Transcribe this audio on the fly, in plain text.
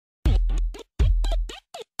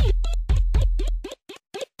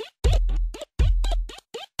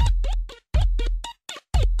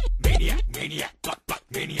maniac, block, block,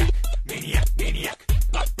 maniac, maniac, maniac,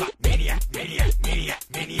 block, block, maniac, maniac, maniac,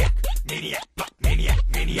 maniac, maniac, block, maniac,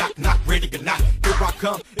 maniac, not ready or not, here I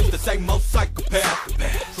come, it's the same old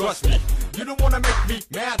psychopath. Trust me, you don't wanna make me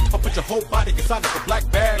mad. I'll put your whole body inside of a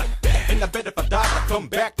black bag. And I bet if I die, I come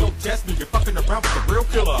back. Don't test me, you're fucking around with the real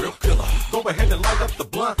killer. Go ahead and light up the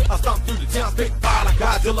blunt. I'll stomp through the town, spit fire like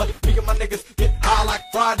Godzilla. Me and my niggas get high like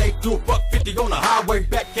Friday. Do $150 on the highway.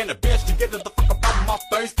 Back in the bench to get the fuck up out of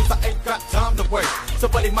my face. Cause I ain't got time to waste.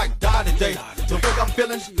 Somebody might die today. The way I'm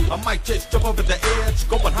feeling, I might just jump over the edge.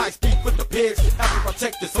 Going high speed with the pigs. After I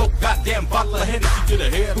take this whole goddamn bottle of Hennessy to the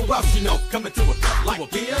head. Who else you know coming to a like a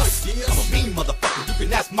bitch? I'm a mean motherfucker, you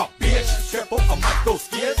can ask my bitch. Careful, I might go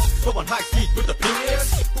skids. Going high speed with the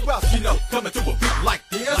pigs. Who else you know coming to a beat like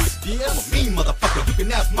this? I'm a mean motherfucker, you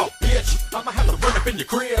can ask my bitch. I'ma have to run up in your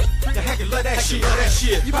crib. The heck you love that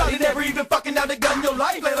shit, You probably never even fucking out a gun in your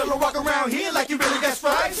life. Let alone walk around here like you really got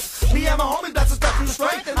stripes. Me and my homies, that's a step from the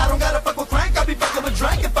strength. And I don't gotta fuck with crank, I be fucking with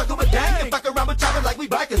drink and fucking with gang. And fuck around with chopping like we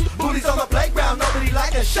bikers. Booties on the playground, nobody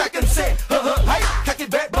like us. Shotgun set, hey, cock it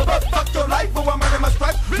back, fuck your life, or I'm murdering my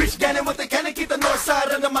stripes. Reach Gannon with the cannon, keep the north side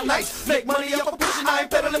under my nights. Make money off of pushing, I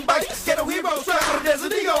ain't peddling bikes. Ghetto heroes, strap for the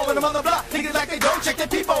desert eagle. And I'm on the block, niggas like they don't check their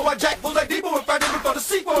people. I jack fools like Debo and Friday before the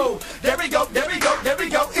sequel. There we go, there we go, there we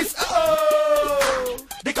go. It's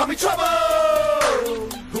they call me trouble.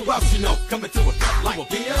 Who else you know coming to a like a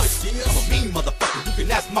bitch? I'm a mean motherfucker, you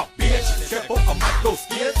can ask my bitch. Careful, I might go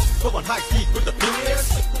skids. Going high speed with the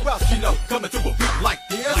pigs. Who else you know coming to a beat like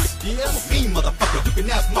this? I'm a mean motherfucker, you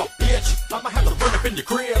can ask my bitch. I'ma have to run up in your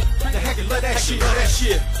crib. The heck you love that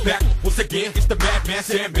shit, Back once again, it's the madman,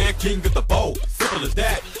 Sandman, king of the bowl. Simple as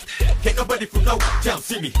that. Can't nobody from no town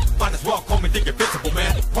see me. Might as well call me the invincible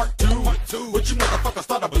man. Part 2. What you motherfuckers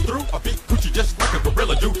thought I was through? I beat Gucci just like a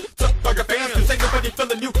gorilla do. Suck by your fans, cause ain't nobody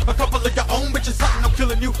feeling you. A couple of your own bitches something, I'm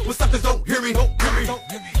killing you. When suckers don't hear me,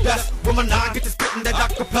 That's where my nine get to spitting that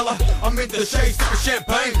acapella. I'm in the shade, sipping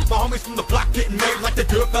champagne. My homies from the block getting made like the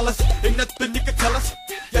good fellas. Ain't nothing you can tell us.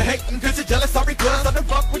 You're hating cause you're jealous, sorry cuz I done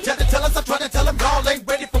fuck with tellers. I try to tell them y'all ain't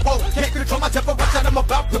ready for war. Can't control my temper, watch out I'm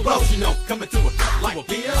about to blow. You know, coming to a like a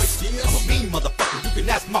bitch. I'm a mean motherfucker, you can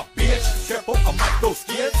ask my bitch. Careful, I might go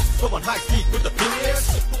skids. Going high speed with the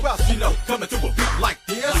pigs. Who else you know coming to a beat like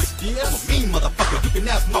this? I'm a mean motherfucker, you can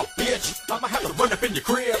ask my bitch. I'ma have to run up in your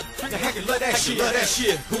crib. The heck you love that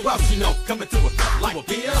shit, Who else you know coming to a like a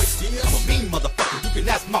bitch? I'm a mean motherfucker, you can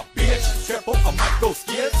ask my bitch. Careful, I might go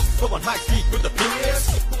skids. Going high speed with the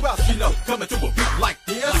pigs. Who else you know coming to a beat like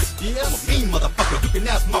this? I'm a mean motherfucker, you can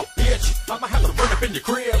ask my bitch. I'ma have to run up in your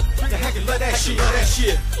crib. The heck you love that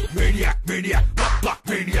shit, Maniac, maniac, block, block,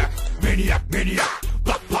 maniac, maniac, maniac,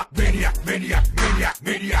 block, block, maniac, maniac, maniac,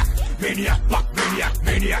 maniac, maniac, block, maniac,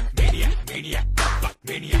 maniac, maniac, maniac, block,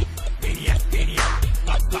 maniac, maniac, maniac,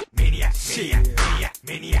 block, block, maniac, maniac,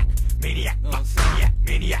 maniac, maniac, block, maniac,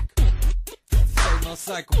 maniac. Say no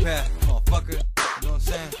psychopath, motherfucker. You know what I'm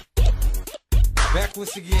saying? Back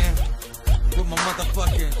once again with my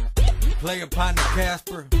motherfucking player partner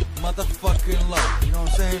Casper, motherfucking low. You know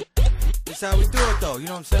what I'm saying? That's how we do it though. You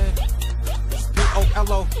know what I'm saying?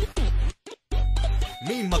 P-O-L-O.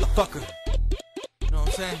 Mean motherfucker. You know what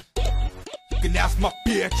I'm saying? You can ask my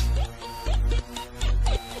bitch.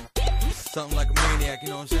 Something like a maniac. You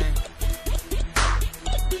know what I'm saying?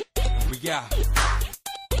 We out.